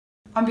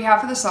On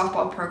behalf of the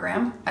softball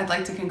program, I'd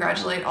like to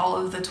congratulate all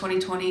of the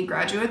 2020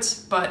 graduates,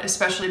 but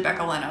especially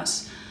Becca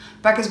Lenos.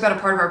 Becca's been a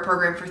part of our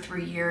program for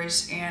 3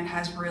 years and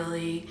has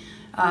really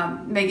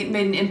made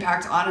an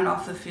impact on and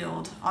off the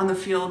field. On the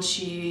field,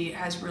 she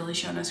has really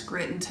shown us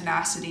grit and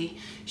tenacity.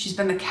 She's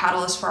been the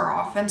catalyst for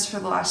our offense for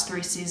the last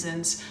 3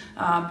 seasons.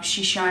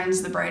 She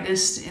shines the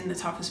brightest in the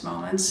toughest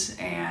moments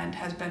and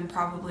has been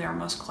probably our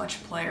most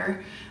clutch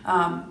player.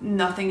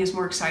 Nothing is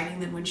more exciting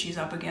than when she's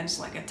up against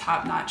like a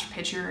top-notch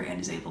pitcher and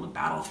is able to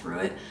battle through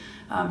it.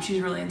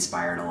 She's really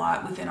inspired a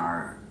lot within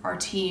our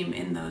team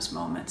in those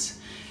moments.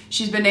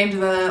 She's been named to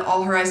the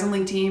All-Horizon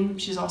League team.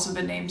 She's also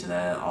been named to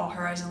the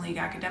All-Horizon League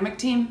academic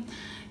team.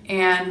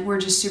 And we're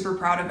just super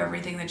proud of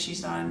everything that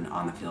she's done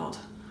on the field.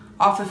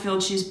 Off the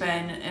field, she's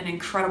been an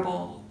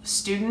incredible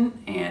student,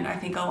 and I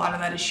think a lot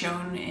of that is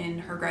shown in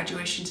her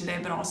graduation today,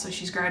 but also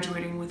she's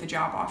graduating with a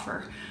job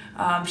offer.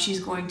 She's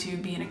going to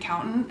be an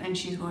accountant, and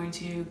she's going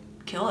to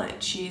kill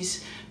it.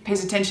 She's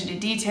pays attention to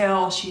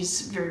detail,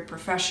 she's very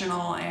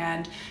professional,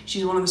 and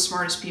she's one of the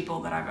smartest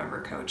people that I've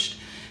ever coached.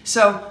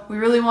 So we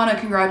really want to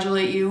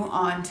congratulate you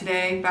on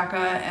today, Becca,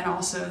 and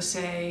also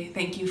say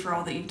thank you for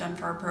all that you've done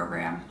for our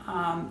program.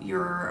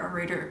 You're a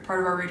Raider,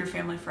 part of our Raider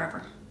family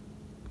forever.